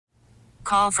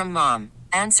call from mom.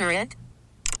 Answer it.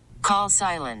 Call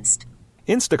silenced.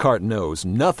 Instacart knows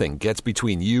nothing gets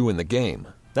between you and the game.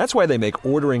 That's why they make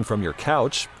ordering from your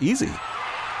couch easy.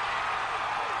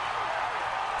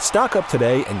 Stock up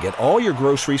today and get all your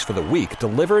groceries for the week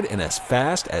delivered in as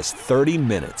fast as 30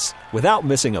 minutes without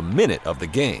missing a minute of the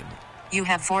game. You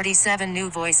have 47 new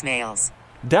voicemails.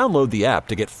 Download the app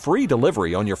to get free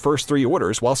delivery on your first 3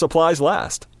 orders while supplies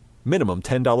last. Minimum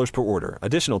 $10 per order.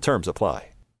 Additional terms apply.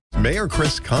 Mayor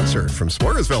Chris Concert from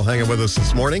Swoyersville hanging with us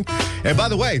this morning. And by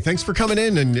the way, thanks for coming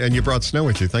in, and you brought snow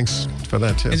with you. Thanks for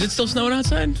that, too. Is it still snowing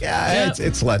outside? Yeah.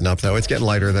 It's letting up, though. It's getting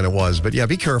lighter than it was. But yeah,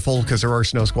 be careful because there are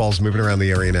snow squalls moving around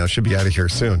the area now. Should be out of here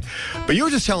soon. But you were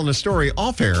just telling a story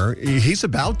off air. He's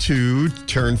about to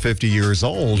turn 50 years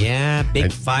old. Yeah,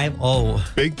 big 50.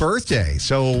 Big birthday.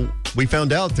 So we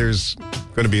found out there's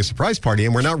going to be a surprise party,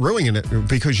 and we're not ruining it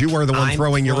because you are the one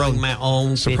throwing your own my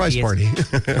own surprise party.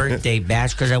 birthday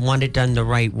bash because I want it done the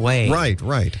right way.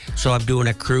 Right. So I'm doing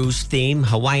a cruise theme,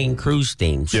 Hawaiian cruise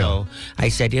theme. So I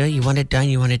said, yeah, you want it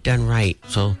done right.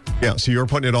 So yeah, so you're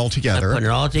putting it all together. I'm putting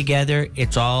it all together.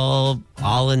 It's all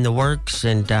in the works,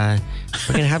 and we're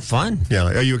gonna have fun. Yeah.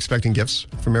 Are you expecting gifts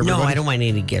from everybody? No, I don't want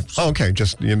any gifts. Oh, okay.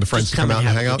 Just the friends to come out and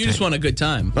hang out. You just want a good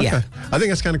time. Okay. Yeah. I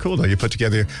think that's kind of cool, though. You put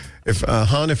together,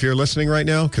 if you're listening right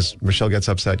now, because Michelle gets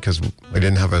upset because we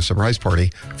didn't have a surprise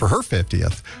party for her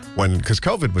 50th because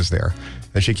COVID was there.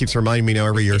 And she keeps reminding me now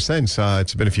every year since.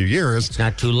 It's been a few years. It's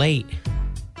not too late.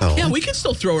 Oh. Yeah, we can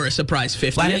still throw her a surprise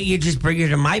 50th. Why don't you just bring her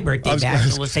to my birthday bash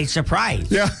and we'll say surprise?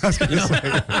 Yeah, I was going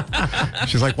to say.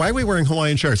 She's like, why are we wearing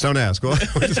Hawaiian shirts? Don't ask. We're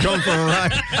just going for a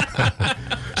ride.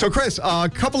 So, Chris, a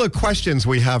couple of questions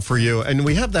we have for you. And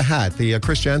we have the hat, the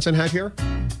Chris Jansen hat here.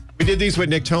 We did these with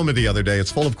Nick Toma the other day.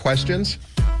 It's full of questions.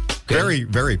 Okay. Very,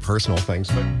 very personal things.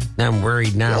 But I'm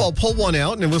worried now. Well, I'll pull one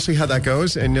out and we'll see how that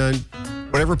goes. And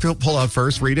whatever pull out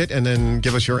first, read it and then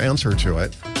give us your answer to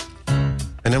it.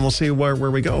 And then we'll see where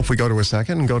we go. If we go to a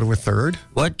second and go to a third.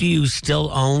 What do you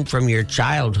still own from your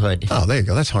childhood? Oh, there you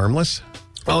go. That's harmless.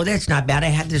 Oh, that's not bad. I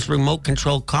had this remote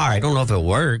control car. I don't know if it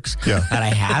works, but I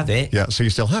have it. Yeah, so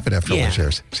you still have it after all those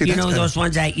years. See, you know those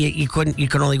ones that you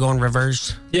could only go in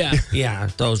reverse? Yeah. Yeah,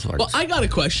 those ones. Well, I got a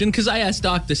question because I asked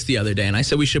Doc this the other day, and I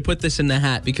said we should put this in the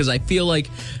hat because I feel like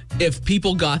if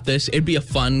people got this, it'd be a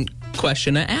fun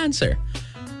question to answer.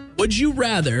 Would you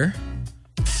rather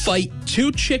fight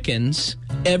 2 chickens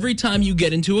every time you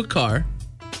get into a car,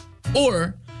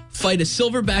 or fight a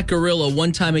silverback gorilla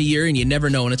one time a year and you never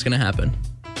know when it's going to happen?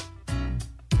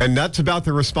 And that's about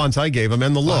the response I gave him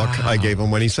and the look I gave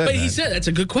him when he said that. But he said that's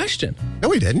a good question.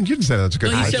 No, he didn't. You didn't say that's a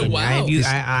good question. He said, wow.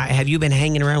 Have you been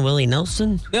hanging around Willie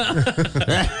Nelson?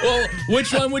 Well,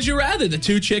 which one would you rather? The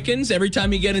 2 chickens every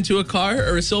time you get into a car,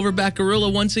 or a silverback gorilla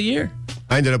once a year?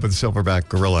 I ended up with a silverback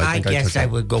gorilla. I guess I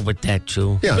would go with that,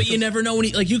 too. Yeah, but you never know when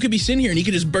you could be sitting here and you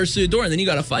could just burst through the door and then you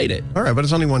got to fight it. All right, but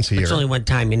it's only once a year. It's only one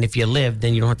time, and if you live,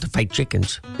 then you don't have to fight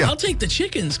chickens. Yeah. I'll take the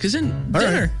chickens because then all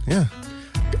dinner. Right. Yeah.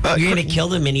 You're going to kill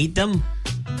them and eat them?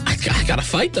 I got to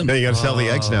fight them. Yeah, you got to sell the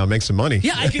eggs now, make some money.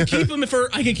 Yeah, I could keep them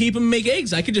and make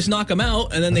eggs. I could just knock them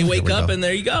out and then they wake up and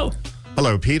there you go.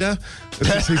 Hello, PETA.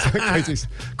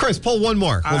 Chris, pull one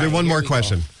more. We'll do one more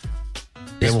question.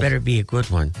 This better be a good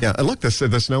one. Yeah, and look, the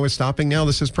snow is stopping now.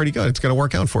 This is pretty good. It's going to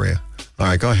work out for you. All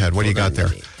right, go ahead. What do you got there?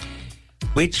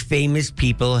 Which famous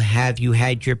people have you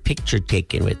had your picture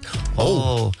taken with?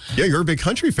 Oh. Yeah, you're a big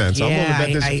country fan, so I'm willing to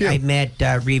bet there's a few. I met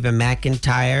Reba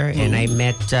McEntire, and I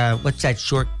met, what's that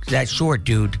short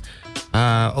dude?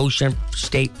 Ocean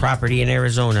State Property in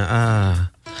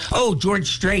Arizona.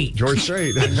 George Strait. George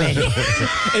Strait.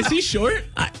 Is he short?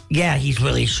 Yeah, he's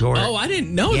really short. Oh, I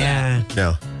didn't know that.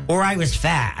 Yeah. Or I was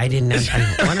fat. I didn't know.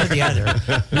 One or the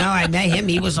other. No, I met him.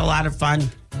 He was a lot of fun.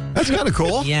 That's kind of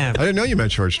cool. Yeah. I didn't know you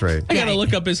met George Strait. I got to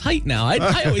look up his height now.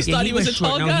 I always thought he was a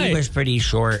tall guy. He was pretty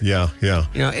short. Yeah. You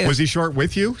know, was he short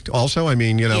with you also? I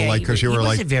mean, because you were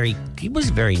like... He was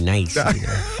very nice.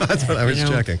 That's what I was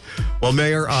checking. Well,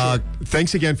 Mayor,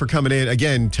 thanks again for coming in.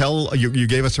 Again, you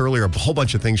gave us earlier a whole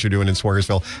bunch of things you're doing in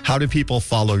Swoyersville. How do people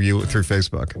follow you through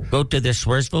Facebook? Go to the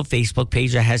Swoyersville Facebook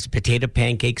page that has potato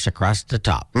pancakes across the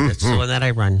top. That's the one that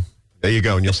I run. There you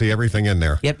go, and you'll see everything in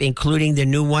there. Yep, including the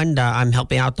new one. I'm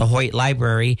helping out the Hoyt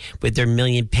Library with their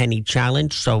Million Penny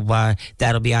Challenge, so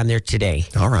that'll be on there today.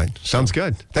 All right, sounds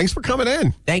good. Thanks for coming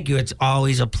in. Thank you. It's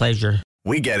always a pleasure.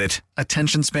 We get it.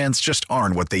 Attention spans just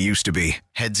aren't what they used to be.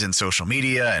 Heads in social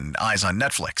media and eyes on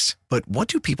Netflix. But what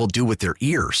do people do with their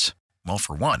ears? Well,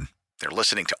 for one, they're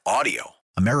listening to audio.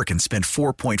 Americans spend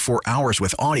 4.4 hours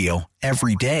with audio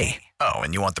every day. Oh,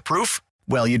 and you want the proof?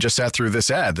 Well, you just sat through this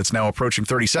ad that's now approaching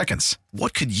 30 seconds.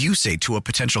 What could you say to a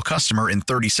potential customer in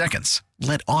 30 seconds?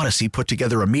 Let Odyssey put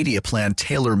together a media plan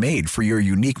tailor-made for your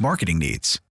unique marketing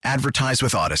needs. Advertise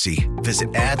with Odyssey.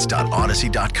 Visit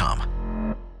ads.odyssey.com.